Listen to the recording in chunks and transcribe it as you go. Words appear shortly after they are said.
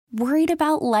Worried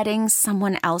about letting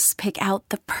someone else pick out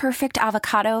the perfect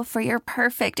avocado for your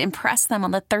perfect impress them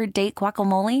on the third date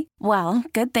guacamole? Well,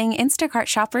 good thing Instacart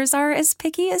shoppers are as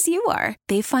picky as you are.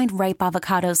 They find ripe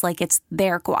avocados like it's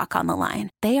their guac on the line.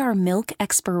 They are milk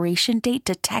expiration date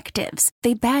detectives.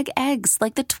 They bag eggs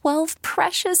like the 12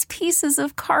 precious pieces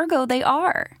of cargo they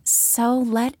are. So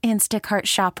let Instacart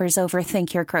shoppers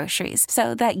overthink your groceries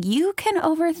so that you can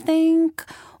overthink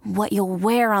what you'll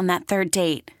wear on that third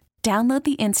date. Download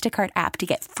the Instacart app to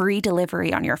get free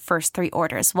delivery on your first 3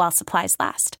 orders while supplies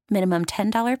last. Minimum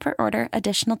 $10 per order.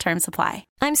 Additional terms apply.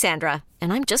 I'm Sandra,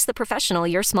 and I'm just the professional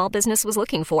your small business was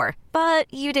looking for. But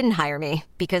you didn't hire me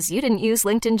because you didn't use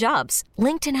LinkedIn Jobs.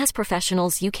 LinkedIn has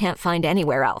professionals you can't find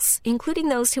anywhere else, including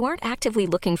those who aren't actively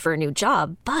looking for a new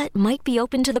job, but might be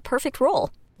open to the perfect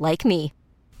role, like me.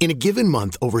 In a given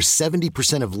month, over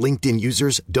 70% of LinkedIn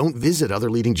users don't visit other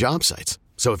leading job sites.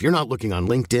 So if you're not looking on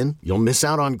LinkedIn, you'll miss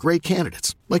out on great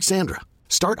candidates like Sandra.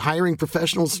 Start hiring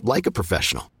professionals like a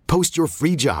professional. Post your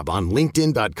free job on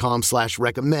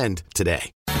linkedin.com/recommend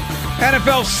today.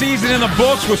 NFL season in the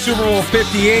books with Super Bowl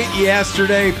 58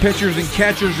 yesterday. Pitchers and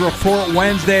catchers report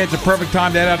Wednesday. It's a perfect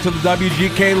time to head out to the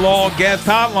WGK Law Guest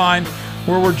Hotline,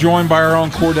 where we're joined by our own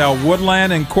Cordell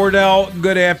Woodland. And Cordell,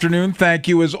 good afternoon. Thank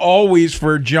you, as always,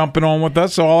 for jumping on with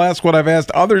us. So I'll ask what I've asked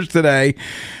others today.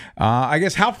 I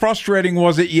guess, how frustrating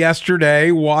was it yesterday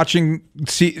watching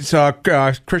Christian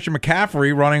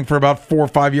McCaffrey running for about 4 or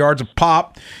 5 yards a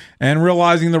pop and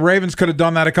realizing the Ravens could have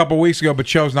done that a couple weeks ago but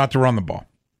chose not to run the ball?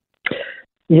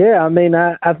 Yeah, I mean,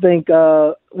 I think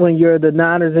when you're the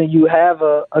Niners and you have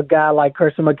a guy like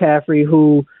Christian McCaffrey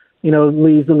who,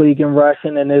 leads the league in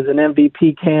rushing and is an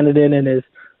MVP candidate and is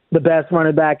the best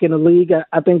running back in the league,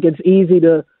 I think it's easy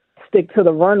to stick to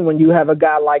the run when you have a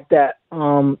guy like that.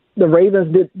 The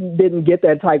Ravens didn't get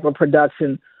that type of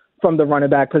production from the running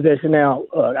back position. Now,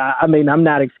 I'm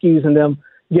not excusing them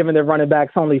giving their running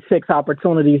backs only 6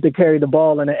 opportunities to carry the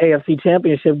ball in an AFC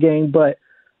Championship game, but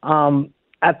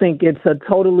I think it's a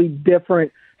totally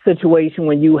different situation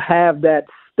when you have that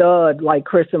stud like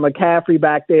Christian McCaffrey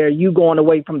back there. You going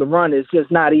away from the run is just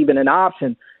not even an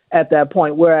option at that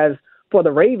point, whereas for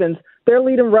the Ravens, their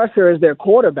leading rusher is their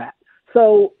quarterback.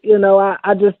 So,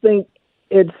 I just think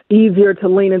it's easier to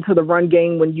lean into the run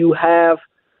game when you have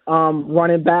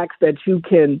running backs that you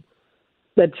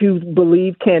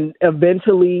believe can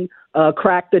eventually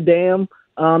crack the dam.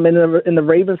 In the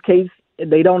Ravens case,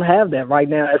 they don't have that right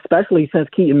now, especially since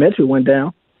Keaton Mitchell went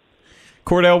down.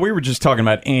 Cordell, we were just talking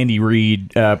about Andy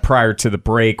Reid prior to the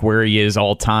break, where he is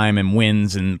all time in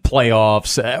wins and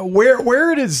playoffs.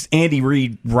 Where does Andy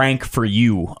Reid rank for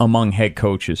you among head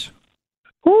coaches?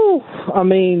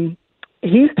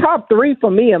 He's top 3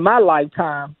 for me in my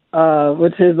lifetime,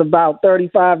 which is about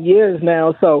 35 years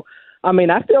now. So, I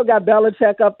still got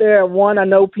Belichick up there at 1. I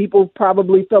know people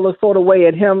probably feel a sort of way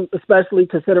at him, especially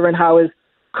considering how his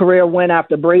career went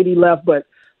after Brady left. But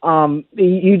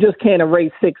you just can't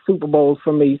erase 6 Super Bowls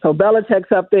for me. So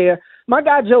Belichick's up there. My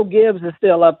guy Joe Gibbs is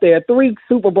still up there. 3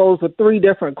 Super Bowls with 3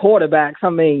 different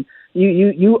quarterbacks.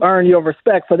 You earn your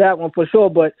respect for that one for sure.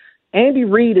 But Andy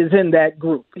Reid is in that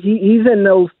group. He's in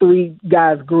those 3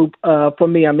 guys group for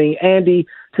me. Andy,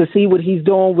 to see what he's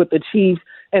doing with the Chiefs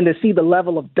and to see the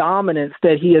level of dominance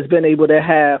that he has been able to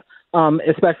have,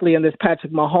 especially in this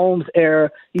Patrick Mahomes era.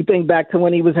 You think back to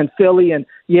when he was in Philly, and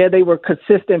they were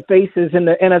consistent faces in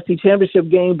the NFC Championship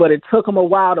game, but it took them a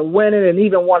while to win it. And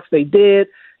even once they did,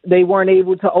 they weren't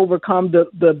able to overcome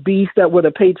the beast that were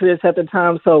the Patriots at the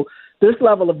time. So this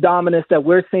level of dominance that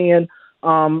we're seeing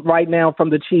right now from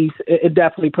the Chiefs, it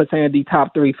definitely puts Andy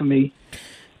top 3 for me.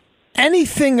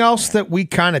 Anything else that we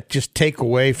kind of just take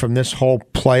away from this whole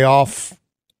playoff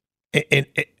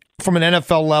from an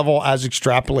NFL level as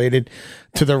extrapolated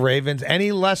to the Ravens?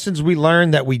 Any lessons we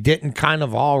learned that we didn't kind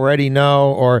of already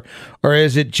know, or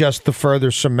is it just the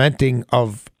further cementing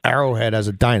of Arrowhead as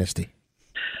a dynasty?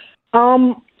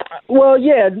 Well,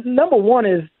 yeah, number one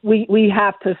is we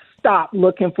have to stop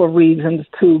looking for reasons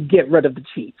to get rid of the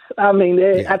Chiefs.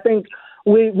 I think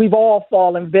we've all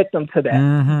fallen victim to that.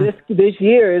 Mm-hmm. This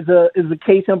year is a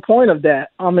case in point of that.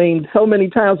 So many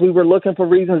times we were looking for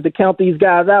reasons to count these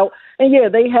guys out. And yeah,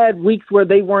 they had weeks where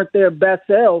they weren't their best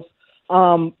selves.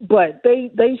 But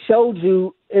they showed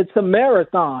you it's a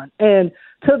marathon. And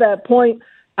to that point,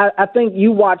 I think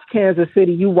you watch Kansas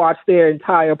City, you watch their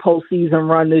entire postseason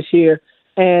run this year,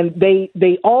 and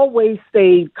they always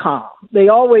stayed calm. They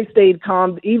always stayed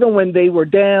calm, even when they were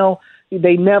down.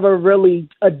 They never really,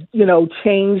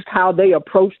 changed how they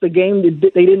approached the game.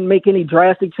 They didn't make any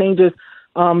drastic changes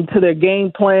to their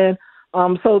game plan.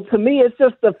 So to me, it's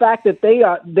just the fact that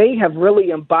they have really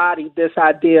embodied this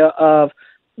idea of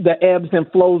the ebbs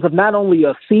and flows of not only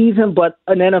a season but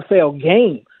an NFL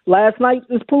game. Last night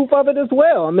is proof of it as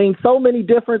well. I mean, so many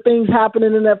different things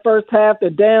happening in that first half.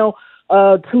 They're down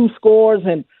 2 scores,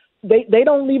 and they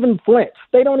don't even flinch.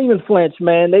 They don't even flinch,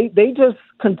 man. They just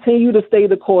continue to stay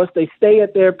the course. They stay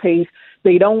at their pace.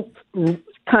 They don't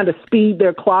kind of speed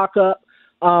their clock up.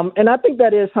 And I think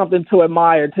that is something to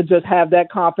admire, to just have that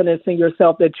confidence in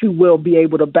yourself that you will be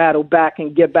able to battle back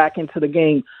and get back into the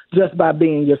game just by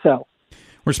being yourself.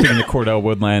 We're speaking to Cordell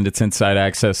Woodland. It's Inside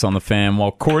Access on the Fan.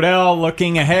 Well, Cordell,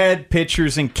 looking ahead,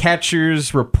 pitchers and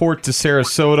catchers report to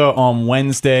Sarasota on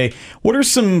Wednesday. What are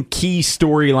some key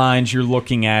storylines you're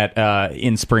looking at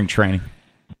in spring training?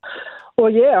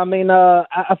 Well, yeah, I mean,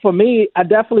 for me, I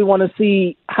definitely want to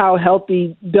see how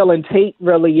healthy Dylan Tate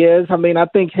really is. I mean, I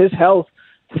think his health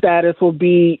status will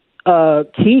be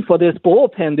key for this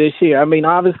bullpen this year. I mean,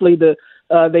 obviously,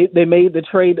 they made the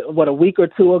trade, a week or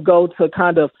two ago to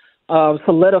kind of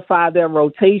solidify their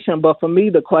rotation. But for me,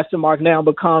 the question mark now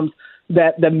becomes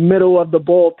that the middle of the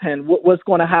bullpen. What's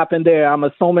going to happen there? I'm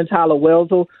assuming Tyler Wells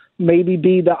will maybe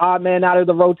be the odd man out of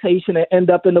the rotation and end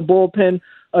up in the bullpen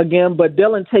again. But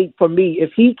Dylan Tate, for me,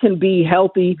 if he can be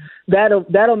healthy,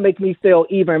 that'll make me feel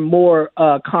even more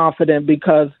confident,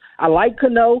 because I like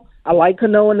Cano. I like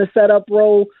Cano in the setup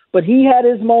role, but he had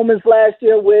his moments last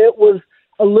year where it was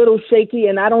a little shaky,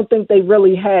 and I don't think they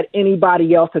really had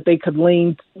anybody else that they could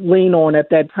lean on at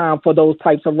that time for those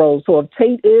types of roles. So if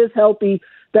Tate is healthy,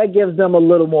 that gives them a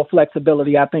little more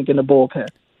flexibility, I think, in the bullpen.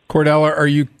 Cordell, are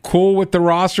you cool with the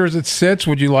roster as it sits?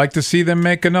 Would you like to see them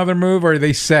make another move, or are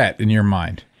they set in your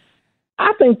mind?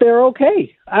 I think they're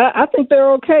okay. I think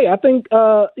they're okay. I think,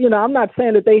 I'm not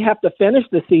saying that they have to finish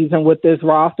the season with this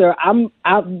roster.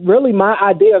 My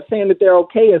idea of saying that they're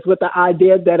okay is with the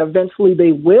idea that eventually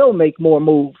they will make more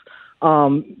moves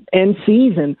in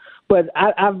season. But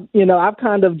I've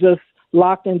kind of just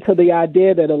locked into the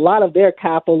idea that a lot of their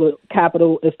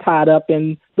capital is tied up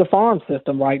in the farm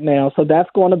system right now. So that's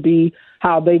going to be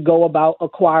how they go about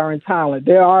acquiring talent.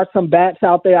 There are some bats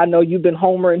out there. I know you've been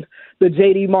homering the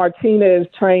J.D. Martinez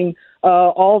train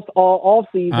all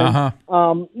season. Uh-huh.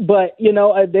 But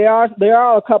there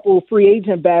are a couple of free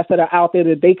agent bats that are out there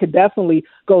that they could definitely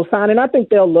go sign, and I think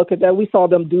they'll look at that. We saw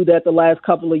them do that the last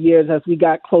couple of years as we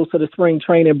got closer to spring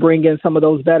training, bring in some of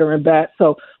those veteran bats.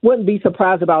 So wouldn't be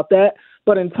surprised about that.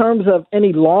 But in terms of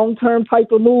any long-term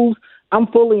type of moves, I'm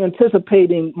fully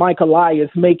anticipating Mike Elias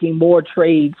making more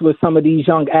trades with some of these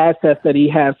young assets that he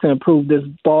has to improve this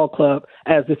ball club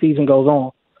as the season goes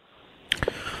on.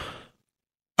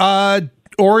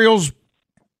 Orioles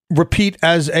repeat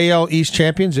as AL East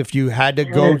champions. If you had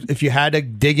to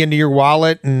dig into your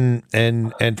wallet and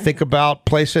think about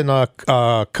placing a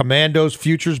Commandos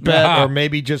futures bet, or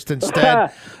maybe just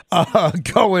instead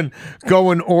going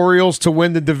Orioles to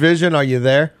win the division, are you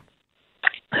there?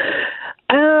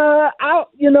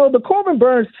 The Corbin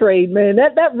Burns trade, man,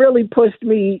 that really pushed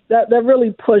me. That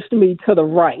really pushed me to the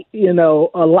right,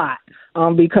 a lot.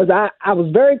 Because I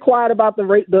was very quiet about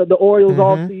the Orioles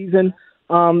all season,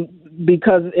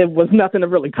 because it was nothing to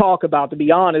really talk about, to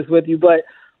be honest with you. But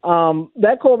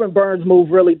that Corbin Burns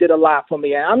move really did a lot for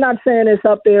me. I'm not saying it's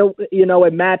up there,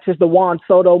 it matches the Juan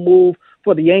Soto move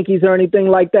for the Yankees or anything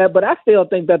like that, but I still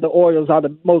think that the Orioles are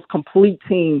the most complete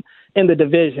team in the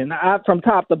division, from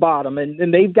top to bottom.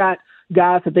 And they've got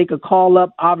guys that they could call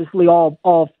up, obviously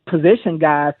all position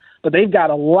guys, but they've got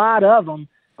a lot of them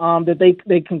that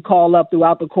they can call up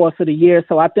throughout the course of the year.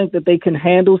 So I think that they can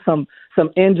handle some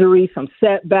injuries, some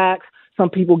setbacks, some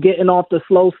people getting off the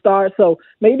slow start. So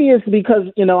maybe it's because,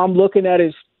 I'm looking at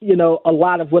it, a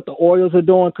lot of what the Orioles are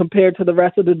doing compared to the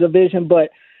rest of the division. But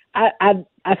I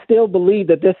still believe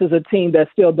that this is a team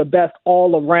that's still the best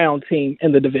all-around team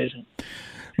in the division.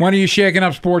 When are you shaking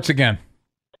up sports again?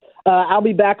 I'll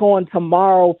be back on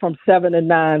tomorrow from 7 to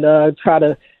 9, try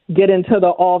to get into the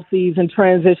off-season,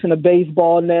 transition to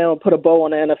baseball now, and put a bow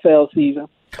on the NFL season.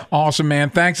 Awesome, man.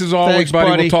 Thanks as always,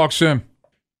 buddy. We'll talk soon.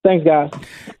 Thanks, guys.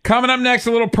 Coming up next,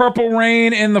 a little purple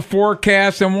rain in the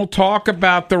forecast, and we'll talk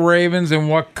about the Ravens and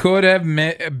what could have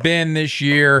been this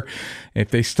year if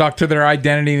they stuck to their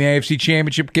identity in the AFC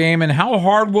Championship game, and how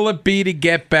hard will it be to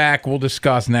get back. We'll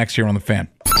discuss next year on The Fan.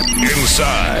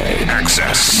 Inside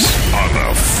Access on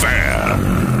The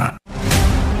Fan.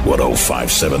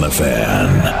 105.7 The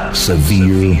Fan.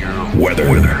 Severe weather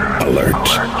alert.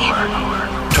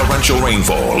 Torrential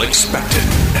rainfall expected.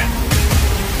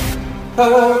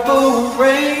 Purple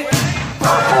rain.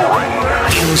 Purple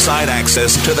rain. Inside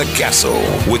Access to the Castle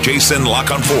with Jason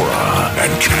LaConfora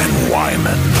and Ken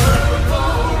Wyman.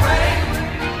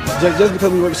 Just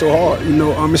because we work so hard,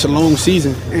 it's a long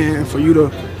season, and for you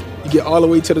to get all the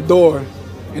way to the door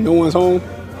and no one's home,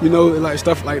 You know, like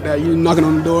stuff like that. You knocking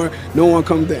on the door, no one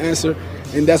comes to answer,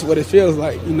 and that's what it feels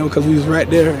like, you know, because we was right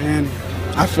there. And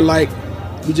I feel like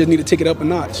we just need to take it up a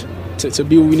notch to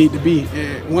be what we need to be.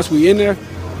 And once we in there,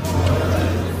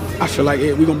 I feel like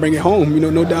we're going to bring it home, you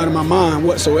know, no doubt in my mind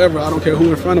whatsoever. I don't care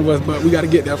who in front of us, but we got to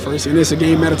get there first. And it's a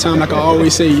game at a time, like I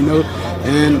always say, you know,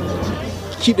 and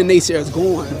keep the naysayers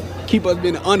going. Keep us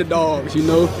being the underdogs, you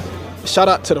know. Shout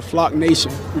out to the Flock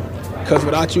Nation, because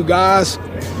without you guys,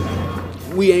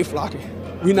 we ain't flocking.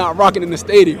 We not rocking in the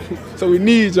stadium, so we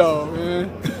need y'all,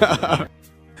 man.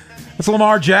 It's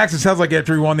Lamar Jackson. Sounds like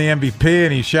after he won the MVP,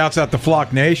 and he shouts out the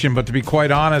Flock Nation. But to be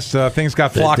quite honest, things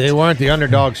got flocked. They weren't the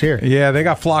underdogs here. Yeah, they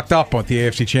got flocked up with the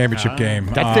AFC Championship game.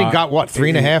 That thing got, what,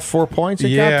 3.5, 4 points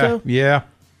it got to? Yeah.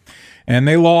 And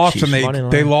they lost, Chiefs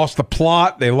and they lost the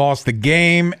plot, they lost the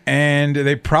game, and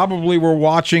they probably were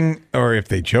watching, or if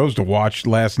they chose to watch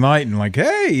last night, and like,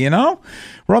 hey, you know,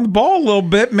 run the ball a little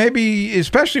bit, maybe,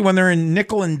 especially when they're in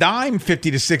nickel and dime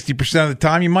 50 to 60% of the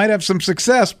time, you might have some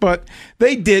success, but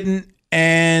they didn't,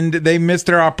 and they missed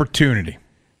their opportunity.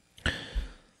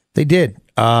 They did.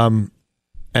 And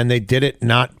they did it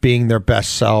not being their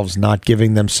best selves, not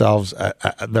giving themselves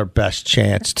their best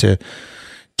chance to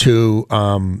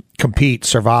compete,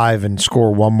 survive, and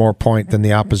score one more point than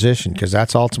the opposition, because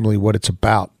that's ultimately what it's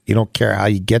about. You don't care how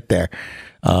you get there.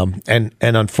 And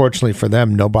unfortunately for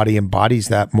them, nobody embodies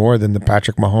that more than the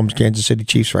Patrick Mahomes Kansas City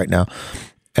Chiefs right now,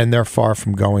 and they're far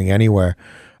from going anywhere.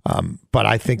 But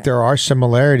I think there are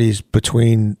similarities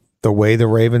between the way the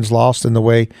Ravens lost and the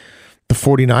way the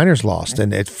 49ers lost,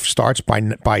 and it starts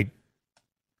by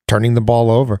turning the ball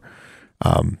over.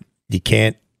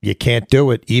 You can't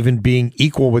do it. Even being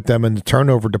equal with them in the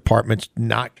turnover department's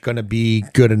not going to be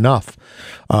good enough.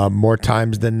 More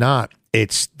times than not,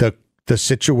 it's the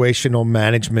situational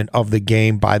management of the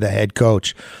game by the head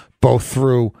coach, both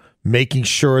through making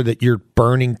sure that you're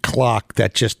burning clock,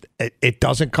 that just it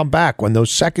doesn't come back. When those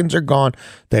seconds are gone,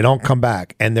 they don't come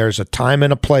back. And there's a time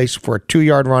and a place for a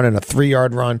 2-yard run and a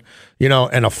 3-yard run, you know,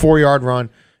 and a 4-yard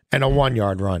run and a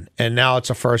 1-yard run. And now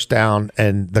it's a first down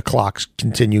and the clock's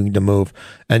continuing to move,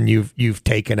 and you've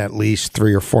taken at least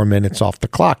 3 or 4 minutes off the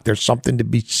clock. There's something to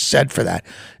be said for that.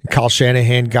 And Kyle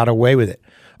Shanahan got away with it.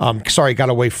 Got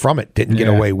away from it, didn't get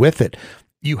away with it.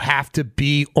 You have to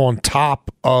be on top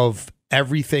of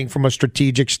everything from a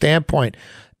strategic standpoint,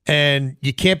 and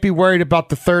you can't be worried about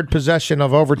the third possession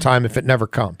of overtime if it never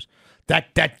comes.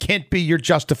 That can't be your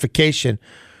justification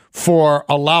for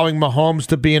allowing Mahomes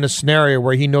to be in a scenario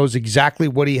where he knows exactly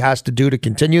what he has to do to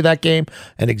continue that game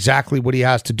and exactly what he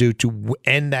has to do to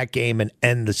end that game and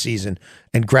end the season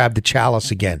and grab the chalice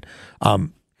again.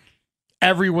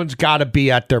 Everyone's got to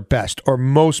be at their best, or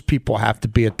most people have to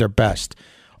be at their best.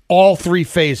 All 3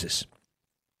 phases.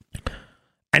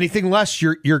 Anything less,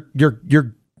 you're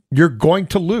going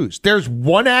to lose. There's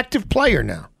one active player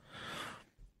now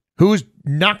who's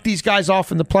knocked these guys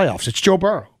off in the playoffs. It's Joe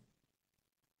Burrow.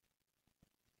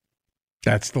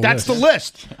 That's the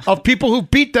list of people who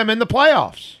beat them in the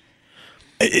playoffs.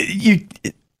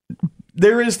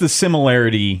 There is the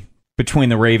similarity between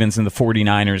the Ravens and the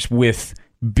 49ers with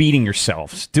beating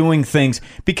yourselves, doing things.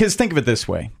 Because think of it this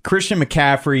way. Christian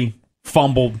McCaffrey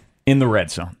fumbled in the red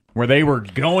zone where they were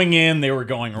going in, they were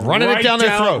going running it down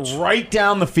their throats. Right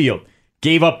down the field.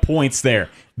 Gave up points there.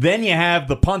 Then you have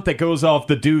the punt that goes off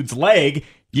the dude's leg.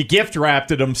 You gift wrapped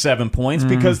them 7 points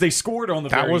because they scored on the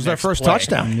very next play. That was their first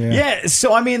touchdown. Yeah,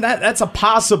 so I mean that's a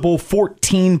possible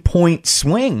 14-point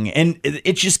swing, and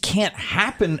it just can't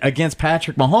happen against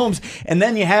Patrick Mahomes. And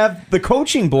then you have the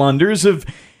coaching blunders of,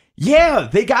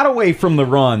 they got away from the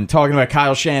run, talking about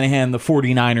Kyle Shanahan, the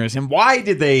 49ers, and why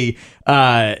did they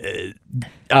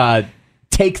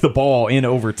take the ball in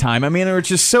overtime? I mean, they were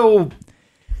just so,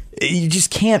 you just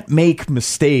can't make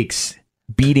mistakes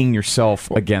beating yourself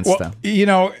against them. You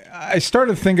know, I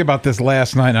started thinking about this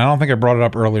last night, and I don't think I brought it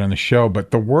up earlier in the show,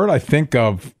 but the word I think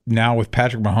of now with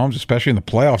Patrick Mahomes, especially in the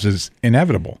playoffs, is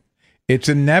inevitable. It's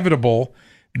inevitable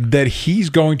that he's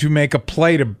going to make a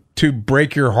play to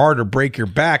break your heart or break your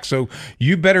back, so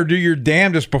you better do your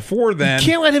damnedest before then. You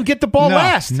can't let him get the ball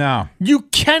last. No. You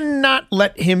cannot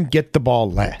let him get the ball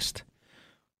last.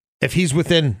 If he's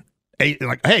within...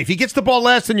 if he gets the ball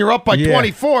last and you're up by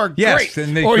 24, great.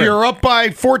 Or you're up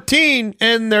by 14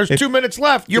 and there's 2 minutes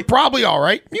left, you're probably all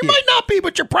right. You might not be,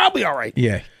 but you're probably all right.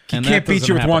 Yeah. He can't beat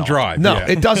you with one drive. No,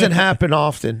 it doesn't happen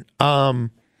often.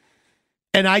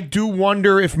 And I do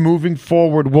wonder if moving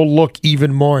forward we'll look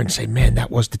even more and say, man,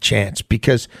 that was the chance,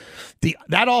 because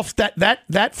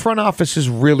that front office is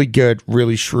really good,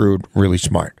 really shrewd, really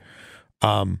smart.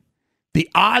 The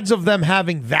odds of them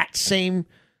having that same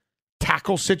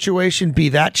tackle situation be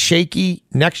that shaky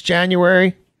next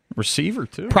January, Receiver,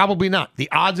 too. Probably not. The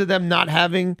odds of them not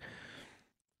having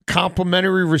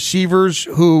complimentary receivers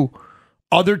who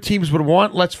other teams would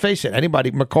want, let's face it,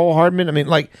 anybody, McCole Hardman, I mean,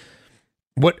 like,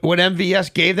 what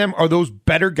MVS gave them, are those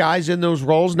better guys in those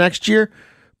roles next year?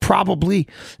 Probably.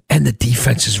 And the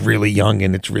defense is really young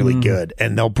and it's really good.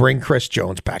 And they'll bring Chris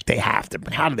Jones back. They have to.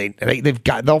 But how do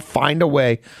they'll find a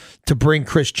way to bring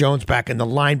Chris Jones back. And the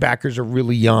linebackers are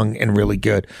really young and really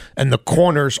good. And the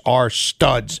corners are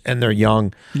studs and they're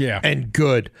young and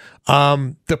good.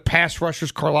 The pass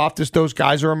rushers, Karlaftis, those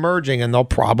guys are emerging and they'll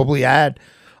probably add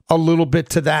a little bit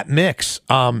to that mix.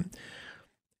 And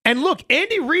look,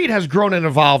 Andy Reid has grown and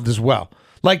evolved as well.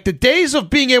 Like the days of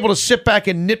being able to sit back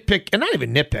and nitpick, and not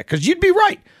even nitpick, because you'd be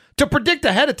right to predict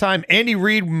ahead of time Andy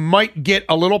Reid might get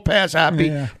a little pass happy.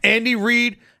 Yeah. Andy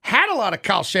Reid had a lot of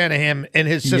Kyle Shanahan in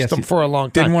his system for a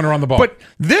long time. Didn't want to run the ball. But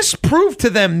this proved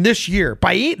to them this year,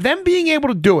 by them being able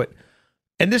to do it,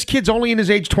 and this kid's only in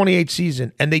his age 28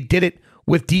 season, and they did it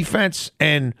with defense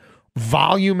and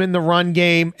volume in the run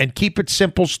game and keep it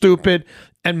simple, stupid,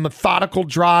 and methodical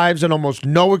drives and almost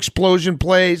no explosion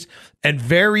plays and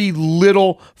very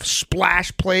little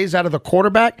splash plays out of the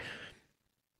quarterback.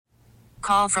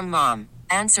 Call from mom.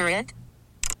 Answer it.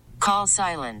 Call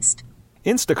silenced.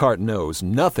 Instacart knows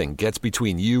nothing gets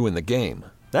between you and the game.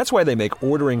 That's why they make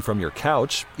ordering from your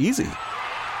couch easy.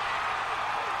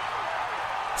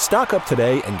 Stock up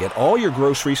today and get all your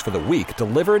groceries for the week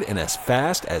delivered in as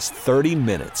fast as 30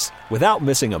 minutes without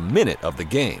missing a minute of the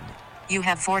game. You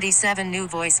have 47 new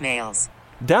voicemails.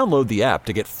 Download the app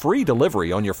to get free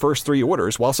delivery on your first 3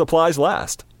 orders while supplies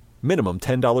last. Minimum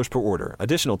 $10 per order.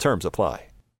 Additional terms apply.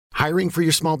 Hiring for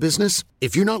your small business?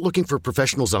 If you're not looking for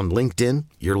professionals on LinkedIn,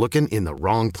 you're looking in the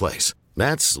wrong place.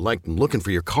 That's like looking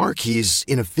for your car keys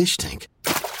in a fish tank.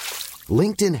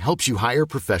 LinkedIn helps you hire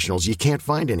professionals you can't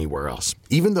find anywhere else,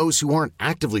 even those who aren't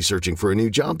actively searching for a new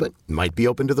job but might be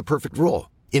open to the perfect role.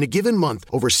 In a given month,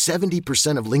 over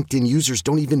 70% of LinkedIn users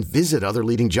don't even visit other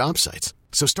leading job sites.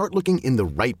 So start looking in the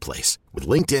right place. With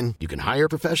LinkedIn, you can hire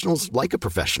professionals like a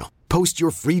professional. Post your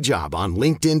free job on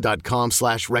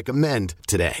linkedin.com/recommend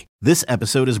today. This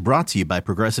episode is brought to you by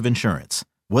Progressive Insurance.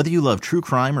 Whether you love true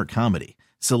crime or comedy,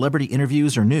 celebrity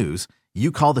interviews or news,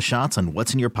 you call the shots on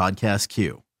what's in your podcast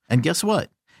queue. And guess what?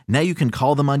 Now you can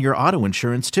call them on your auto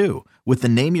insurance too with the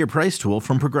Name Your Price tool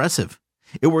from Progressive.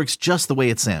 It works just the way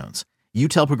it sounds. You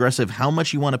tell Progressive how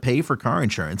much you want to pay for car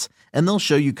insurance, and they'll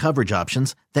show you coverage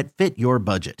options that fit your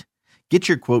budget. Get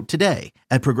your quote today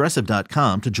at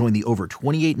Progressive.com to join the over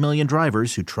 28 million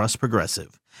drivers who trust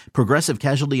Progressive. Progressive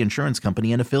Casualty Insurance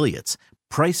Company and Affiliates.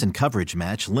 Price and coverage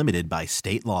match limited by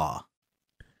state law.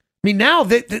 I mean, now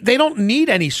they don't need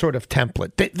any sort of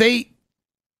template.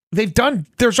 They've done,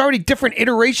 there's already different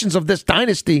iterations of this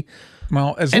dynasty,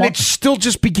 it's still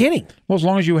just beginning. Well, as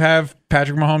long as you have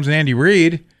Patrick Mahomes and Andy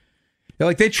Reid.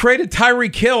 Like they traded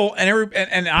Tyreek Hill,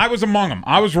 and I was among them.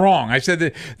 I was wrong. I said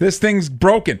that this thing's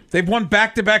broken. They've won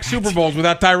back-to-back Super Bowls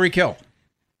without Tyreek Hill.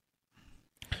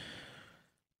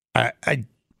 But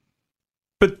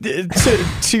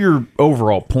to your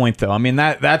overall point, though, I mean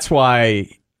that's why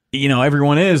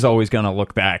everyone is always going to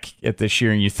look back at this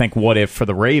year and you think, what if for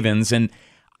the Ravens? And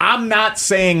I'm not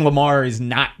saying Lamar is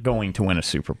not going to win a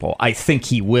Super Bowl. I think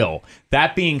he will.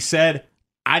 That being said,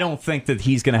 I don't think that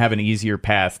he's going to have an easier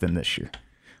path than this year.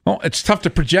 Well, it's tough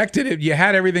to project it. You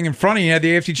had everything in front of you. You had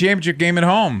the AFC Championship game at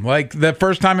home, like the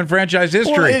first time in franchise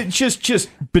history. Well, it's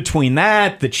just between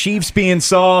that, the Chiefs being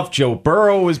soft, Joe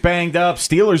Burrow was banged up,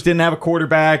 Steelers didn't have a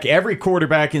quarterback, every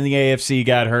quarterback in the AFC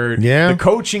got hurt, the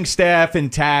coaching staff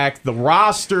intact, the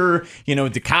roster,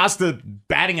 DeCosta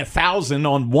batting 1,000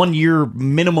 on 1-year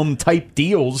minimum type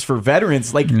deals for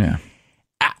veterans.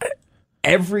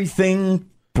 Everything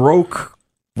broke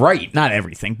right. Not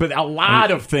everything, but a lot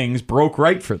of things broke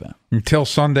right for them. Until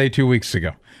Sunday 2 weeks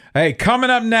ago. Hey, coming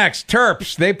up next,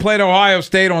 Terps. They played Ohio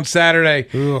State on Saturday,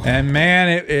 and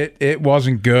man, it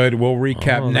wasn't good. We'll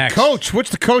recap next. Coach, what's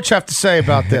the coach have to say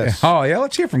about this?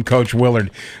 Let's hear from Coach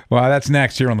Willard. Well, that's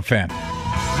next here on The Fan.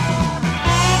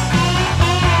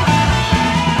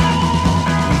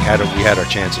 We had our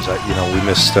chances. We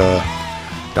missed...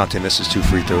 Dante misses 2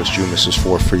 free throws. Drew misses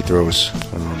 4 free throws.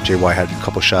 JY had a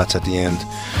couple shots at the end.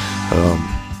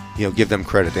 Give them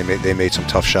credit. They made some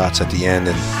tough shots at the end,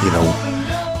 and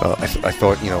I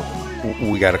thought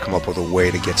we got to come up with a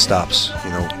way to get stops.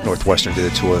 Northwestern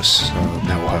did it to us.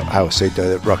 Now Ohio State did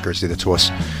it. Rutgers did it to us.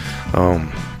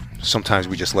 Sometimes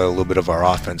we just let a little bit of our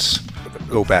offense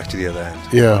go back to the other end.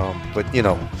 Yeah.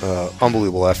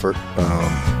 Unbelievable effort.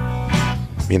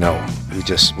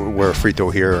 We're a free throw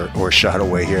here or a shot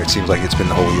away here. It seems like it's been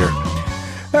the whole year.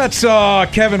 That's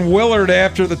Kevin Willard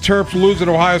after the Terps lose at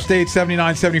Ohio State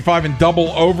 79-75 in double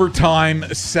overtime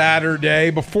Saturday.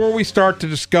 Before we start to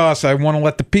discuss, I want to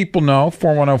let the people know,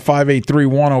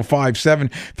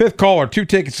 410-583-1057. Fifth caller, 2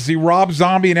 tickets to see Rob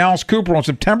Zombie and Alice Cooper on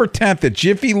September 10th at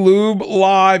Jiffy Lube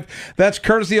Live. That's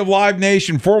courtesy of Live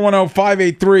Nation,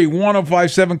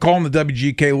 410-583-1057. Calling the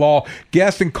WGK Law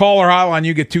guest and caller hotline.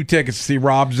 You get 2 tickets to see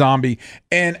Rob Zombie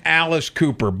and Alice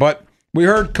Cooper. But we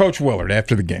heard Coach Willard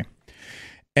after the game.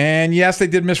 And yes, they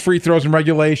did miss free throws in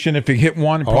regulation. If he hit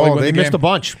one, probably win the game. They missed a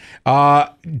bunch.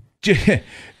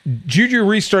 Juju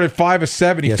restarted 5 of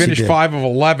 7. He finished 5 of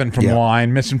 11 from the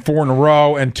line, missing 4 in a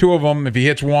row. And 2 of them, if he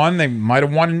hits one, they might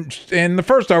have won in the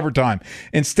first overtime.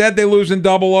 Instead, they lose in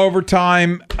double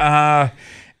overtime.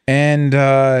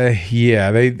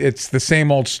 It's the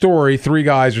same old story. 3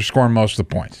 guys are scoring most of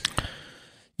the points.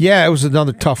 Yeah, it was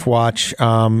another tough watch.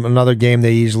 Another game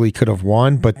they easily could have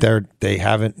won, but they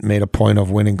haven't made a point of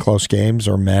winning close games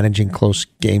or managing close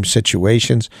game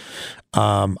situations.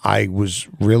 I was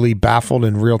really baffled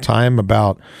in real time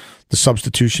about the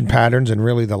substitution patterns and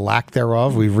really the lack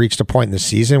thereof. We've reached a point in the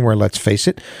season where, let's face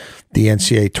it, the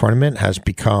NCAA tournament has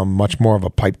become much more of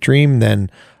a pipe dream than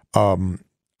a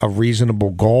reasonable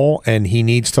goal, and he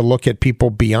needs to look at people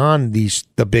beyond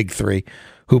the big 3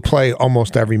 who play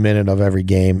almost every minute of every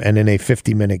game. And in a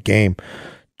 50-minute game,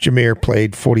 Jameer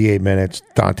played 48 minutes,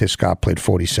 Dante Scott played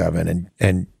 47,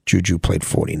 and Juju played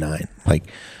 49.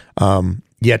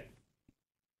 Yet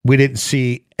we didn't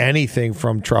see anything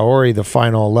from Traore the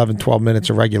final 11, 12 minutes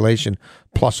of regulation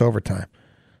plus overtime.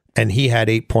 And he had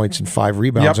 8 points and 5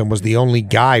 rebounds and was the only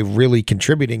guy really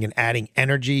contributing and adding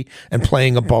energy and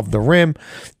playing above the rim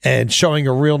and showing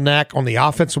a real knack on the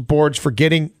offensive boards for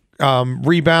getting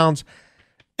rebounds.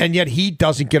 And yet he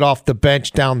doesn't get off the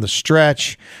bench down the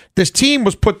stretch. This team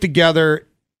was put together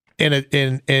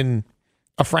in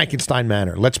a Frankenstein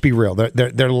manner. Let's be real.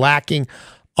 They're lacking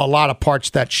a lot of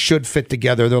parts that should fit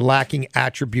together. They're lacking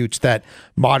attributes that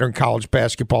modern college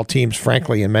basketball teams,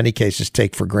 frankly, in many cases,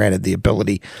 take for granted, the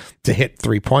ability to hit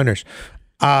 3-pointers.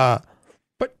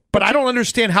 But I don't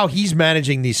understand how he's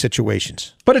managing these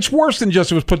situations. But it's worse than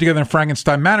just it was put together in a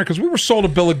Frankenstein manner, because we were sold a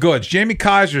bill of goods. Jamie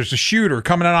Kaiser's a shooter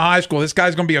coming out of high school. This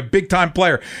guy's going to be a big-time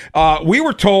player. We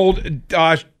were told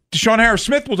Deshaun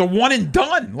Harris-Smith was a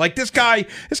one-and-done. Like, this guy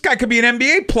could be an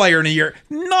NBA player in a year.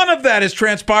 None of that has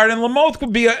transpired, and Lamoth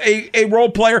would be a role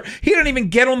player. He didn't even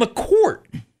get on the court.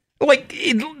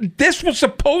 This was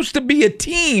supposed to be a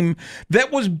team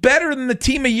that was better than the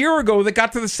team a year ago that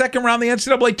got to the second round of the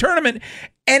NCAA tournament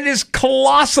and is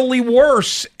colossally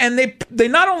worse. And they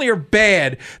not only are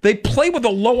bad, they play with a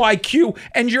low IQ.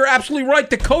 And you're absolutely right.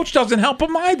 The coach doesn't help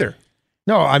them either.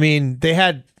 No, I mean, they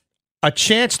had a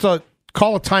chance to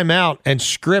call a timeout and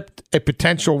script a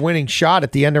potential winning shot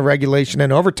at the end of regulation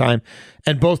and overtime.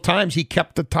 And both times he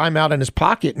kept the timeout in his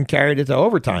pocket and carried it to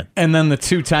overtime. And then the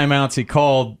 2 timeouts he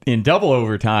called in double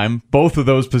overtime, both of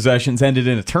those possessions ended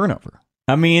in a turnover.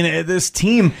 I mean, this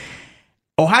team,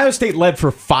 Ohio State led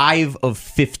for 5 of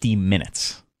 50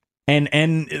 minutes.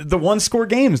 And the one-score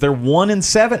games, they're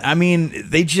 1-7. I mean,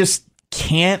 they just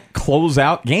can't close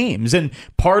out games. And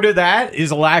part of that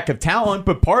is a lack of talent,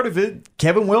 but part of it,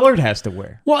 Kevin Willard has to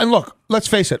wear. Well, and look, let's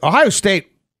face it, Ohio State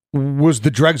was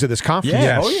the dregs of this conference.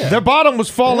 Yes. Oh, yeah. Their bottom was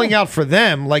falling out for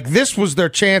them. Like, this was their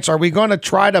chance. Are we going to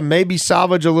try to maybe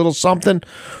salvage a little something?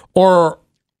 Or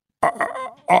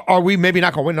are we maybe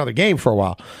not going to win another game for a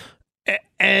while?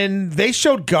 And they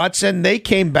showed guts, and they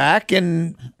came back,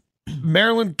 and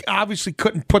Maryland obviously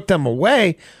couldn't put them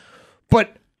away.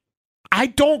 But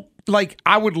I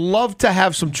would love to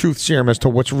have some truth serum as to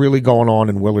what's really going on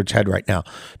in Willard's head right now.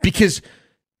 Because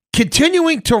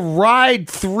continuing to ride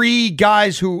 3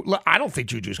 guys who, I don't think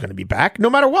Juju's going to be back no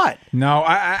matter what. No,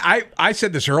 I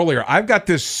said this earlier. I've got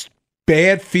this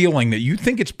bad feeling that you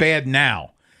think it's bad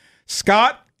now.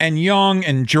 Scott and Young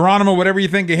and Geronimo, whatever you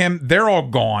think of him, they're all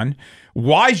gone.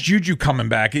 Why is Juju coming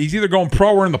back? He's either going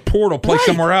pro or in the portal, play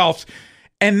somewhere else.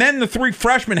 And then the 3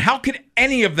 freshmen, how can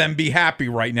any of them be happy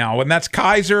right now? And that's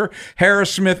Kaiser,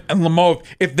 Harris-Smith, and Lamoth.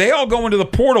 If they all go into the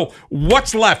portal,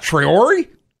 what's left? Traore?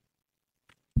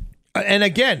 And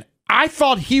again, I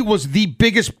thought he was the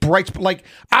biggest bright spot. Like,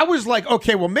 I was like,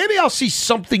 okay, well, maybe I'll see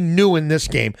something new in this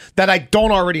game that I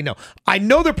don't already know. I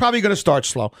know they're probably going to start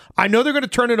slow. I know they're going to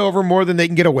turn it over more than they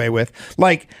can get away with.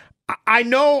 Like, I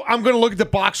know I'm going to look at the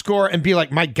box score and be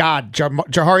like, my God,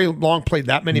 Jahari Long played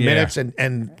that many minutes,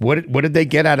 and what did they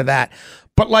get out of that?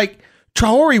 But, like,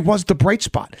 Traore was the bright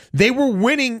spot. They were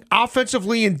winning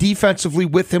offensively and defensively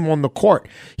with him on the court.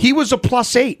 He was a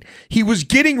 +8. He was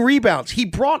getting rebounds. He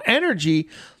brought energy.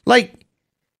 Like,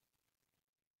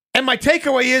 And my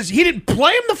takeaway is he didn't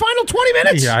play him the final 20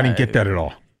 minutes. Yeah, I didn't get that at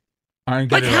all.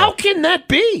 How can that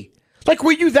be? Like,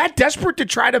 were you that desperate to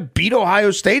try to beat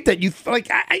Ohio State that you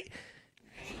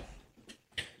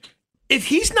if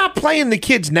he's not playing the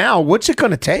kids now, what's it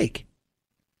going to take?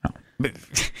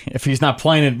 If he's not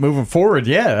playing it moving forward,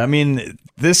 yeah. I mean,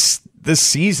 this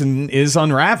season is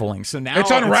unraveling. So now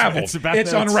it's unraveled.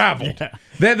 It's unraveled.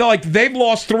 Yeah. They've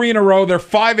lost 3 in a row. They're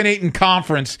 5-8 in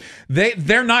conference.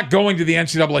 They're not going to the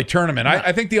NCAA tournament. No.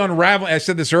 I think the unraveling. I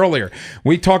said this earlier.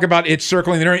 We talk about it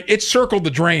circling the drain. It circled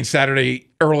the drain Saturday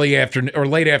early afternoon or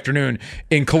late afternoon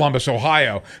in Columbus,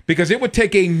 Ohio, because it would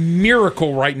take a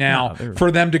miracle right now for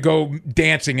them to go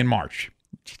dancing in March.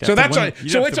 So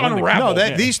it's unraveled.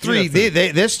 No, these three,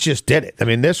 this just did it. I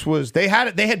mean, they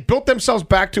had built themselves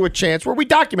back to a chance where we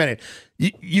documented.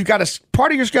 You've got a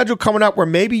part of your schedule coming up where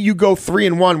maybe you go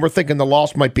 3-1. We're thinking the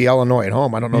loss might be Illinois at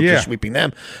home. I don't know if they're sweeping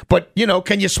them, but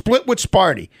can you split with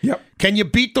Sparty? Yep. Can you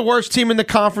beat the worst team in the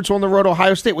conference on the road,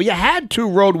 Ohio State? Well, you had 2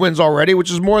 road wins already,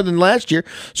 which is more than last year.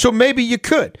 So maybe you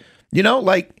could.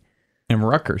 And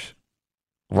Rutgers.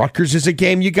 Rutgers is a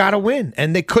game you got to win,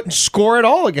 and they couldn't score at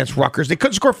all against Rutgers. They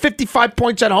couldn't score 55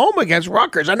 points at home against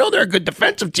Rutgers. I know they're a good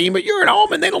defensive team, but you're at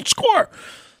home and they don't score.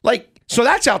 So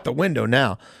that's out the window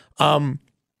now. And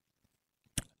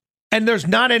there's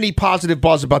not any positive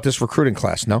buzz about this recruiting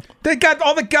class, no? They got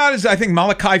is, I think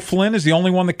Malachi Flynn is the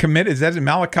only one that committed. Is that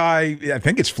Malachi? I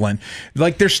think it's Flynn.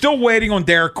 They're still waiting on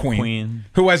Derek Queen,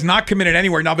 who has not committed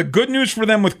anywhere. Now, the good news for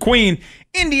them with Queen,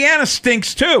 Indiana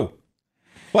stinks too.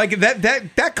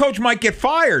 That coach might get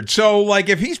fired. So,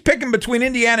 if he's picking between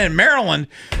Indiana and Maryland,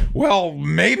 well,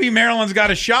 maybe Maryland's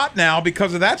got a shot now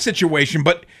because of that situation.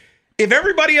 But if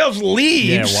everybody else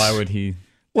leaves... Yeah, why would he...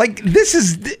 this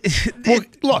is... Well,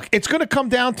 look, it's going to come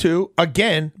down to,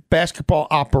 again, basketball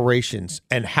operations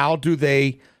and how do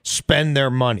they spend their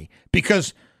money.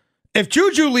 Because if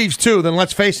Juju leaves too, then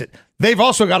let's face it, they've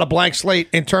also got a blank slate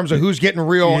in terms of who's getting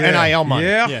real NIL money.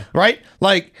 Yeah. Right?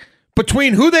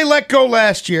 Between who they let go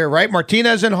last year, right,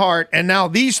 Martinez and Hart, and now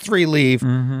these 3 leave,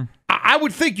 I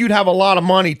would think you'd have a lot of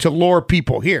money to lure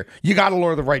people here. You got to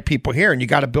lure the right people here, and you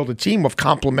got to build a team of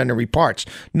complementary parts,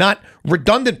 not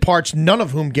redundant parts, none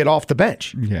of whom get off the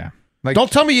bench. Yeah. Don't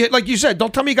tell me, like you said,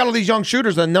 don't tell me you got all these young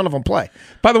shooters and none of them play.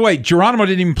 By the way, Geronimo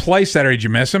didn't even play Saturday. Did you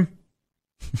miss him?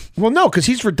 Well, no, because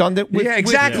he's redundant.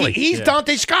 Exactly. He's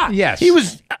Dante Scott. Yes. He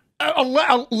was...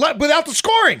 without the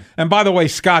scoring. And by the way,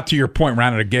 Scott, to your point,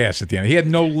 ran out of gas at the end. He had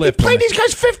no lift. He played these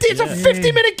guys 50. It's a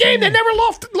 50-minute game. They never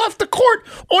left the court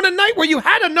on a night where you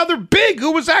had another big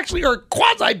who was actually, or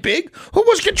quasi-big, who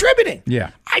was contributing.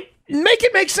 Yeah. Make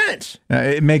it make sense.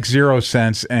 It makes 0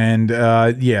 sense. And,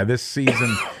 this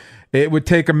season... It would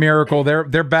take a miracle.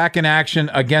 They're back in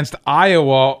action against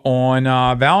Iowa on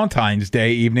Valentine's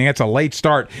Day evening. It's a late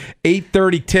start,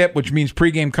 8:30 tip, which means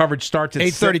pregame coverage starts at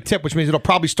 8:30 tip, which means it'll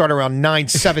probably start around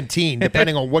 9:17,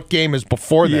 depending on what game is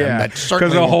before them. Yeah,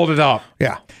 because they'll hold it up.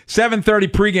 Yeah,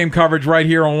 7:30 pregame coverage right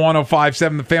here on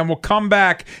 105.7 The Fan. We'll come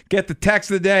back, get the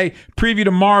text of the day, preview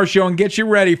tomorrow's show, and get you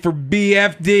ready for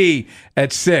BFD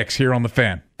at 6 here on The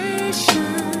Fan.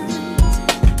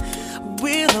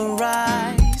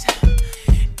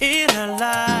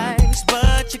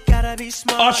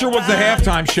 Usher was the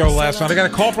halftime show last night. I got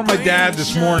a call from my dad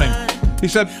this morning. He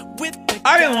said,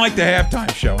 I didn't like the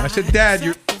halftime show. And I said, Dad,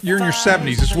 you're in your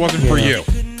 70s. This wasn't for you.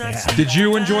 Yeah. Did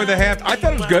you enjoy the half? I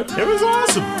thought it was good. It was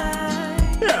awesome.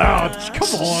 Yeah, come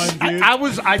on, dude.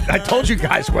 I told you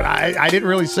guys what I didn't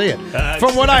really see it.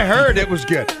 From what I heard, it was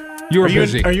good. You were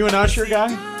busy. Are you an Usher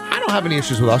guy? I don't have any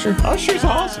issues with Usher. Usher's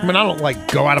awesome. I mean, I don't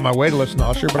go out of my way to listen to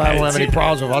Usher, but I don't have any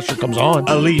problems if Usher comes on.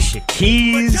 Alicia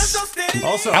Keys.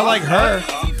 Also, I like her.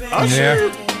 Usher.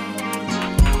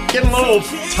 Getting a little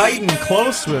tight and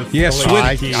close with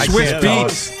Swiss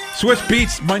Beats. Swiss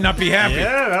Beats might not be happy.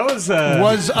 Yeah, that was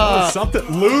something.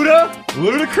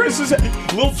 Ludacris is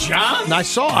Lil Jon. I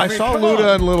saw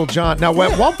Luda and Lil Jon. Now,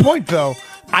 at one point though,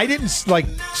 I didn't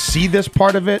see this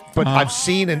part of it, but I've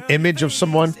seen an image of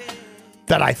someone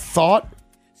that I thought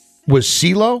was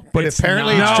CeeLo, but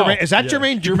apparently it's Jermaine. Is that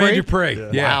Jermaine Dupri? Jermaine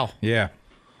Dupri. Yeah. Wow. Yeah.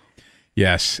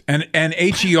 Yes. And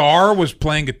HER was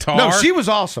playing guitar. No, she was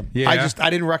awesome. Yeah. I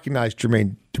didn't recognize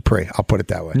Jermaine Dupri. I'll put it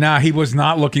that way. Nah, he was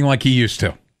not looking like he used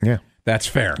to. Yeah. That's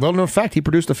fair. Little known fact, he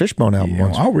produced a Fishbone album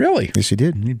once. Oh, really? Yes, he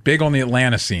did. He's big on the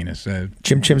Atlanta scene.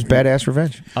 Chim Chim's Badass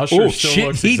Revenge. Usher still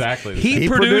looks exactly the same. He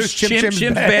produced Chim Chim's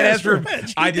Badass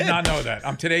Revenge. I did not know that.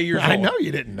 I'm today years old. I know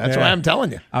you didn't. That's why I'm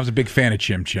telling you. I was a big fan of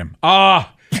Chim Chim.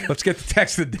 Let's get the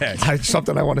text of the day.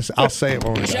 Something I want to say. I'll say it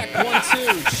when we're Check 1, 2.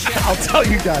 Check. I'll tell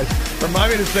you guys.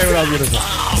 Remind me to say what I was going to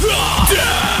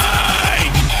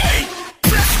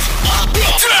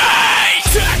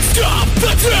say. Stop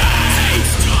the day!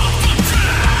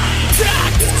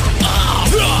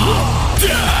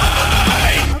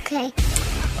 Okay.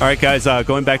 All right, guys,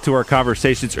 going back to our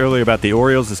conversations earlier about the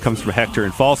Orioles, this comes from Hector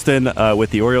in Fallston.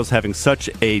 With the Orioles having such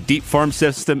a deep farm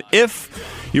system, if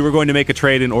you were going to make a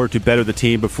trade in order to better the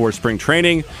team before spring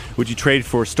training, would you trade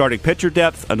for starting pitcher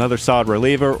depth, another solid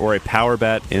reliever, or a power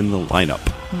bat in the lineup?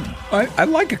 I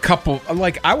like a couple.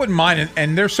 I wouldn't mind it,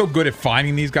 and they're so good at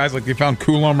finding these guys. Like they found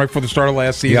Coulomb right before the start of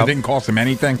last season. Yep. It didn't cost them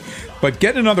anything. But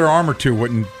getting another arm or two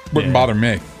wouldn't bother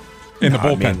me. In the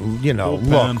bullpen. I mean,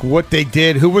 look, what they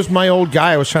did. Who was my old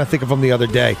guy? I was trying to think of him the other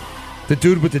day. The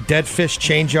dude with the dead fish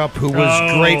changeup who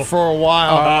was great for a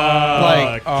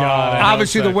while. God,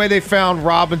 obviously, the way they found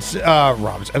Robinson,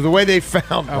 the way they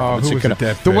found who was the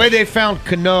dead the way fish? they found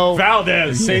Cano,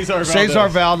 Cesar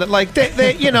Valdez. Like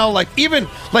they like even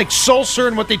like Sulcer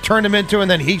and what they turned him into, and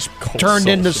then he's turned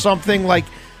into something like.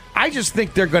 I just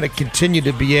think they're going to continue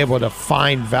to be able to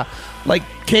find like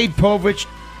Cade Povich,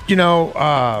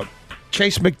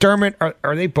 Chase McDermott,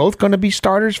 are they both going to be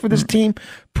starters for this team?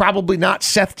 Probably not.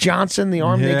 Seth Johnson, the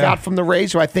arm they got from the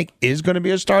Rays, who I think is going to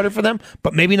be a starter for them,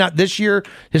 but maybe not this year.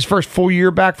 His first full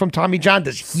year back from Tommy John.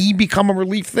 Does he become a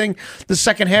relief thing the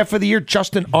second half of the year?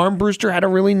 Justin Armbruster had a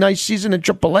really nice season in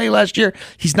AAA last year.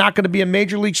 He's not going to be a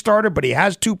major league starter, but he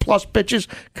has 2+ pitches.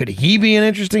 Could he be an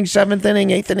interesting 7th inning,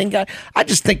 8th inning guy? I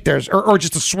just think there's, or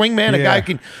just a swing man, a guy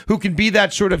who can be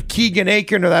that sort of Keegan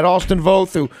Aiken or that Austin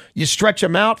Voth who you stretch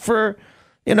him out for.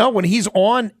 When he's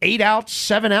on 8 outs,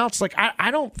 7 outs, I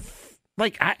don't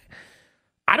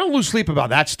lose sleep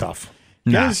about that stuff.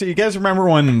 You guys remember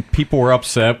when people were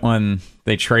upset when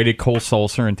they traded Cole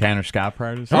Sulcer and Tanner Scott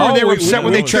prior to this? They were upset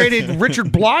when they traded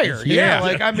Richard Blyer.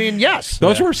 Yes.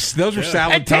 Those were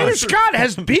salad and Tanner times. Scott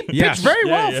has pitched very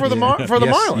well for the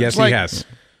Marlins. Yes, he has.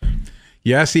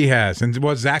 Yes, he has. And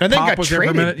was Zach Pop was there for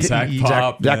a minute? Zach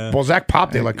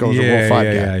Pop they let go as a Rule 5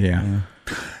 guy. Yeah.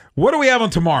 What do we have on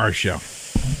tomorrow's show?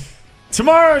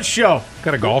 Tomorrow's show.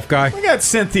 Got a golf guy? We got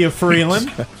Cynthia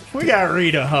Freeland. We got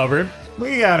Rita Hubbard.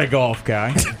 We got a golf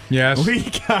guy. Yes. We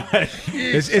got...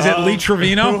 Is it Lee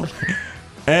Trevino?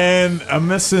 And I'm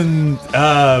missing...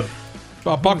 Buck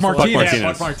Martinez.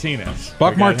 Buck Martinez.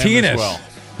 Buck Martinez. As well.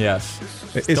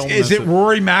 Yes. Is it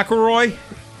Rory McIlroy?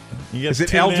 Is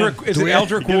it Eldrick? Is it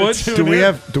Eldrick Woods? Do we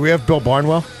have Bill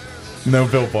Barnwell? No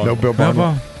Bill Barnwell. No Bill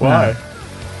Barnwell. Why?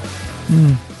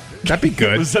 That'd be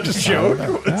good. Was that a joke?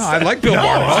 No, I like Bill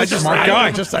Barnwell. He's a smart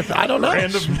guy. I don't know.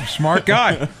 Smart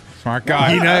guy. Smart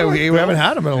guy. We haven't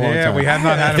had him in a long time. Yeah, we have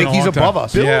not had him in a long time. I think he's above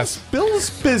us. Bill's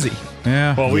busy.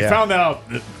 Yeah. Well, we found out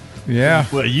that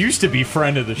well, he used to be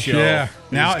friend of the show. Yeah.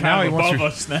 Now he wants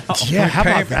above us now. Yeah, how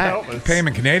about that? Pay him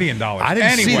in Canadian dollars. I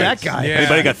didn't see that guy. Yeah.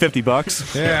 Anybody got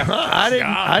 $50? Yeah.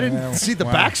 I didn't see the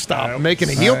backstop making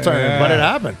a heel turn, but it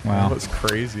happened. Wow. That's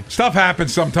crazy. Stuff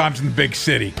happens sometimes in the big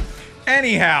city.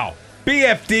 Anyhow,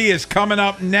 BFD is coming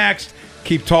up next.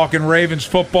 Keep talking Ravens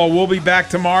football. We'll be back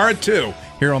tomorrow at 2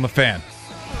 here on The Fan.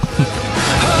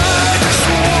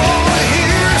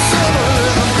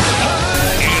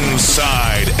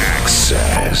 Inside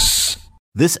Access.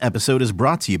 This episode is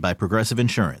brought to you by Progressive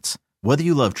Insurance. Whether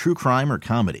you love true crime or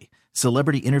comedy,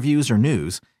 celebrity interviews or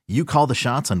news, you call the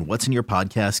shots on what's in your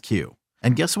podcast queue.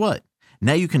 And guess what?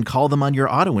 Now you can call them on your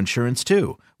auto insurance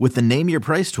too with the Name Your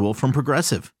Price tool from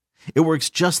Progressive. It works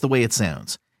just the way it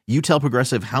sounds. You tell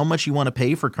Progressive how much you want to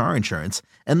pay for car insurance,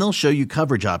 and they'll show you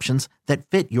coverage options that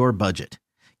fit your budget.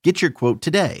 Get your quote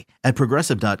today at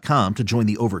Progressive.com to join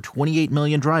the over 28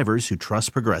 million drivers who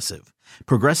trust Progressive.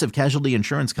 Progressive Casualty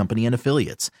Insurance Company and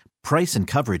Affiliates. Price and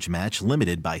coverage match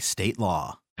limited by state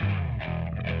law.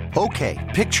 Okay,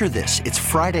 picture this. It's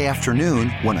Friday afternoon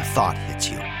when a thought hits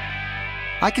you.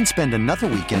 I can spend another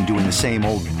weekend doing the same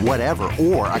old whatever,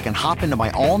 or I can hop into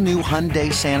my all-new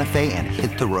Hyundai Santa Fe and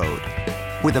hit the road.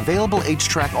 With available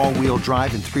H-Track all-wheel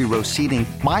drive and 3-row seating,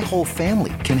 my whole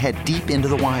family can head deep into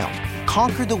the wild.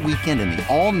 Conquer the weekend in the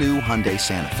all-new Hyundai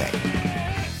Santa Fe.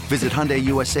 Visit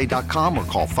HyundaiUSA.com or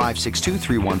call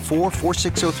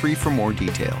 562-314-4603 for more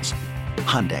details.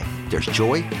 Hyundai, there's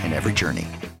joy in every journey.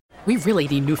 We really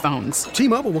need new phones.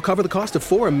 T-Mobile will cover the cost of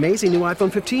 4 amazing new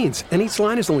iPhone 15s, and each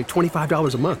line is only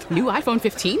 $25 a month. New iPhone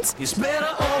 15s? It's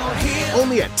better over here.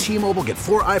 Only at T-Mobile, get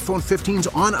 4 iPhone 15s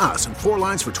on us and 4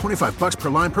 lines for $25 per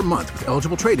line per month with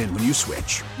eligible trade-in when you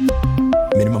switch.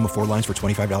 Minimum of 4 lines for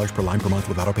 $25 per line per month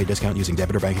with autopay discount using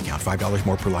debit or bank account. $5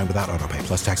 more per line without autopay,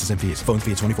 plus taxes and fees. Phone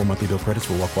fee at 24 monthly bill credits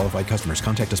for well-qualified customers.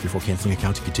 Contact us before canceling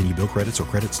account to continue bill credits or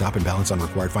credit stop and balance on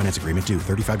required finance agreement due.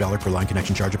 $35 per line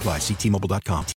connection charge applies. See T-Mobile.com.